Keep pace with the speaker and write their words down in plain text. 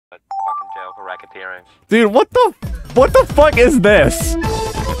jail for racketeering. Dude, what the fuck is this?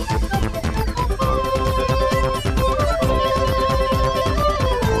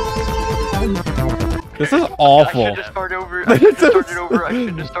 This is awful. I should have started over. I should have started over. I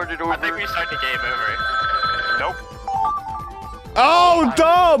should have started over. I think we start the game over. Nope. Oh,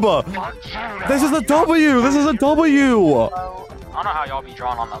 dub! This is a W! This is a W! I don't know how y'all be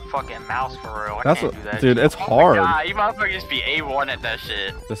drawing on the fucking mouse for real. I That's can't what, do that. dude, it's Oh hard. my God, you motherfuckers be A1 at that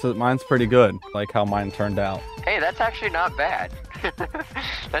shit. Mine's pretty good, like how mine turned out. Hey, that's actually not bad.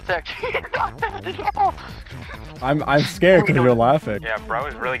 That's actually not bad at all. I'm scared because you're laughing. Yeah, bro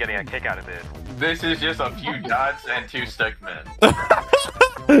is really getting a kick out of this. This is just a few dots and 2 stickmen.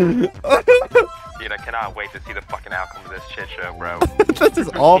 Dude, I cannot wait to see the fucking outcome of this shit show, bro. This is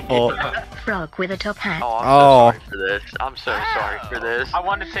awful. Frog with a top hat. Oh, I'm so sorry for this. I'm so sorry for this. I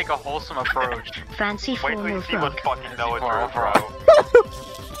want to take a wholesome approach. Fancy Wait till formal you see what frog. fucking Noah drew, bro.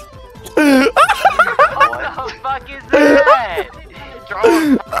 What the fuck is that?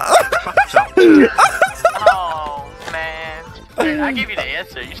 Oh man. Dude, I gave you the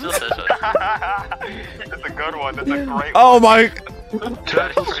answer. You still said so. That's a good one. That's a great one. Oh my.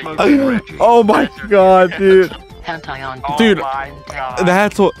 Oh my god, dude. Hentai on. Oh Dude, my God.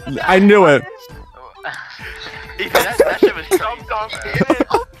 That's what I knew it. that shit was crazy.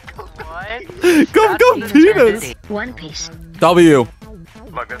 What? Go penis. One Piece. W.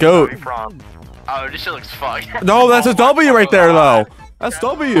 Look, this Goat. is where I'm from. Oh, this shit looks fucked. No, that's a W right there though. That's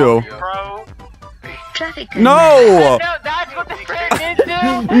W. Bro. Traffic. No. No, that's what this turned into.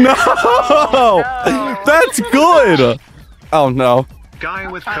 No. no. That's good. Oh no. Guy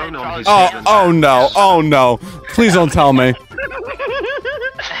with cone on his Oh, head. oh no. Oh no. Please don't tell me.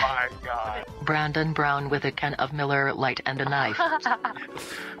 My God. Brandon Brown with a can of Miller Lite and a knife.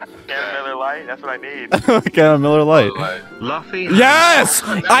 Get Miller Lite. That's what I need. Okay, a Miller Lite. Luffy. Yes!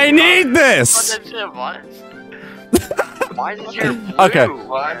 I need What this! that shit was? Why is it your blue? Okay.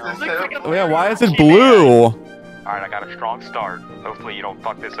 Why is this so- Oh, yeah, why is it blue? Alright, I got a strong start. Hopefully you don't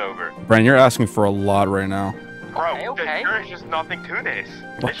fuck this over. Brent, you're asking for a lot right now. Bro, Okay. there is just nothing to this.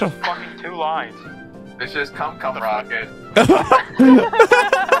 What It's the- just fucking 2 lines. It's just come rocket.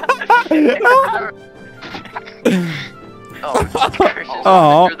 Oh, gracious.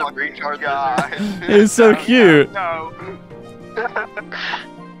 Aw. You're the retard God. lizard. It's so cute. No.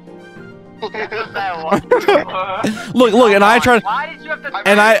 That one. Look, and I tried, Why did you have to?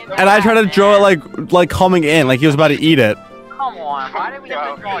 and I tried to draw it like coming in, like he was about to eat it. Come on. Why did we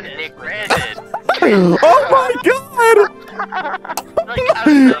have to draw a dick? Granted. Oh my god! Like, I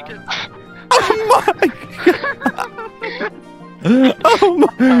was like, Oh my god! Oh my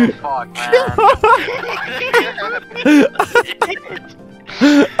oh fuck, man.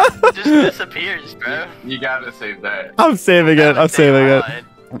 It just disappears, bro. You gotta save that. I'm saving it. I'm saving it.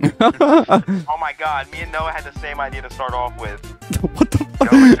 Oh my God, me and Noah had the same idea to start off with. What the fuck?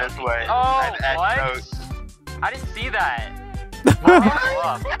 Going this way. Oh, and add what? notes. I didn't see that.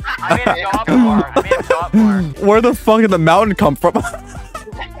 I made a dot bar. I made a dot bar. Where the fuck did the mountain come from?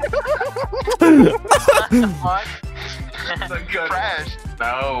 What? It's a good Trash.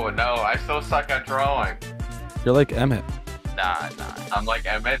 No, I still suck at drawing. You're like Emmett. Nah. I'm like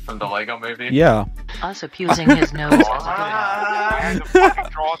Emmett from the Lego movie. Yeah. Us abusing his nose as a I had to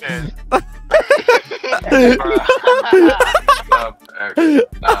fucking draw this.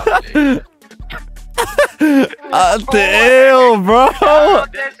 Damn, bro.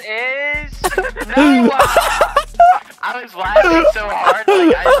 What this is? No. I was laughing so hard,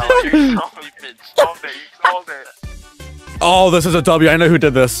 like I said, you're stupid. You solved it. Oh, this is a W. I know who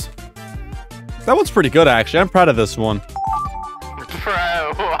did this. That one's pretty good, actually. I'm proud of this one.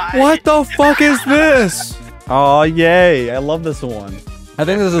 Bro, why? What the fuck is this? Oh, yay. I love this one. I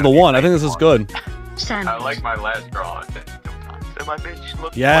think this is the one. I think this is good. sandwich. I like my last drawing. So my bitch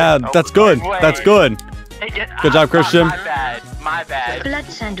looked Yeah, like- that's good. wait. That's good. Good job, Christian. My bad. My bad. Blood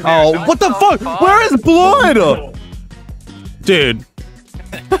sandwich. Oh, what the fuck? Where is blood? Dude.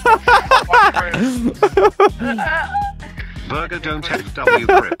 Burger don't FW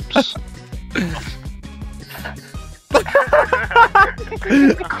grips.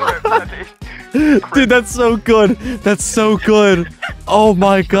 Dude, that's so good. That's so good. Oh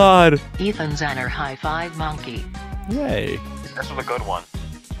my god. Ethan Zanner high five monkey. Yay. This was a good one.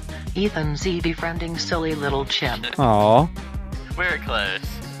 Ethan Z befriending silly little chimp. Aw. We're close.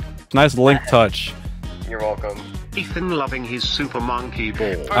 Nice link touch. You're welcome. Ethan loving his super monkey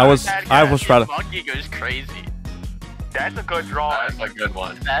ball. I was proud of. Bunkey goes crazy. That's a good drawing. That's a good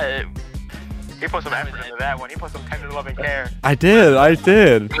one. He put some effort into that one. He put some tender loving care. I did.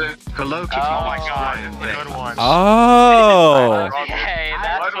 Hello Kitty. Oh my god, this is a good one. Oh, Hey,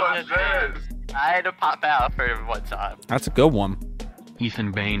 that's What what was this is. this? I had to pop out for one time. that's a good one.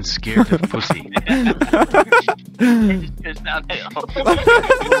 Ethan Bain scared of pussy. It's downhill.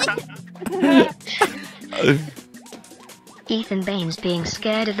 Ethan Baines being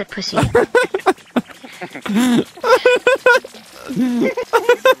scared of the pussy.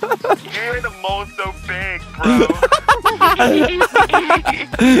 You're the most so big, bro.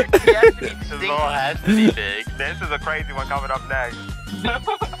 This all has to be big. This is a crazy one coming up next.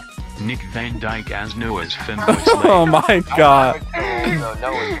 Nick Van Dyke as Noah's femboy slave. Oh my god.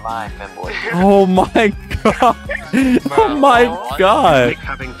 Noah's my femboy. Oh my god. Oh my god. Nick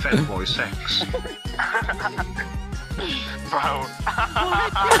having fanboy sex. Bro.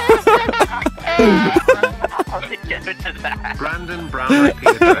 I'll get into that. Brandon Brown IP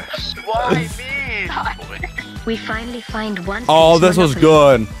address. Why me? We finally find one. Oh, piece this was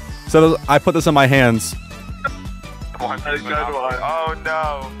Monopoly. good. So I put this in my hands. One That's a good one. Oh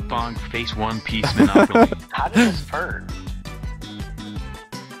no. Bog face One Piece Monopoly. How did this hurt?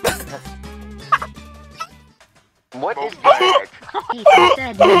 What is that? Ethan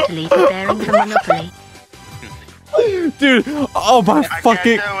said mentally preparing for Monopoly. Dude, oh my I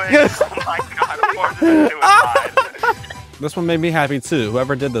fucking. can't do it. Oh my god, of course it's suicide. This one made me happy too.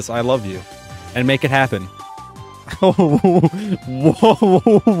 Whoever did this, I love you. And make it happen. Whoa,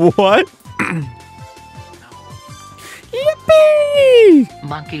 what? Yippee!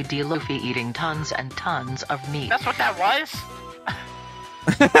 Monkey D. Luffy eating tons and tons of meat. That's what that was?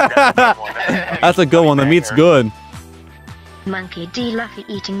 That's a good one. The meat's good. Monkey D. Luffy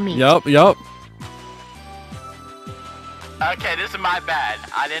eating meat. Yup. Okay, this is my bad.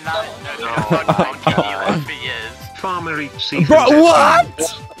 I did not know who the fuck Monkey D. Luffy is. Farmer eats Ethan's Bro, what?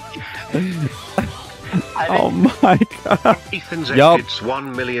 I Oh didn't my god. Ethan's Yup. exits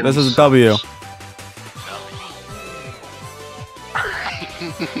 1 million. This is a W.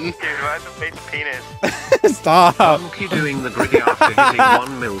 Dude, why is the face penis? Stop. Bunkey doing the gritty after hitting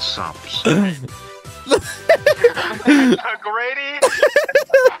 1 mil subs. Grady?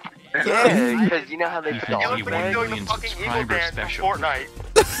 Yeah, because you know how they put the Ethan's It was He when won he's doing the million fucking evil subscriber dance from special. Fortnite.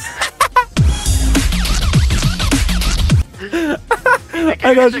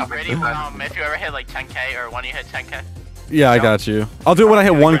 I got you. Ready? If you ever hit like 10k or when you hit 10k. Yeah, I got you. I'll do it when I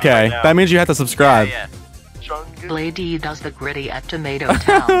hit 1K. That means you have to subscribe. Yeah. Blady does the gritty at Tomato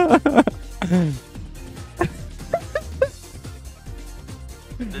Town.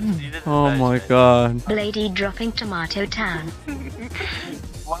 Oh my god. Blady dropping Tomato Town.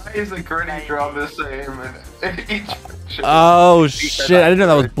 Why is the gritty drum the same in each picture? Oh shit, I didn't know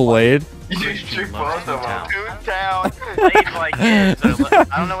that was Blade. You should both of them. Toontown. Blade's like it, so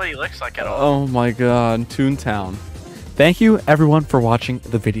I don't know what he looks like at all. Oh my god, Toontown. Thank you everyone for watching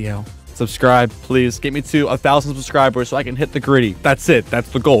the video. Subscribe, please. Get me to 1,000 subscribers so I can hit the gritty. That's it. That's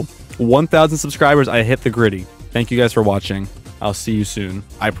the goal. 1,000 subscribers, I hit the gritty. Thank you guys for watching. I'll see you soon.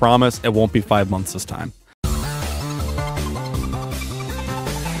 I promise it won't be 5 months this time.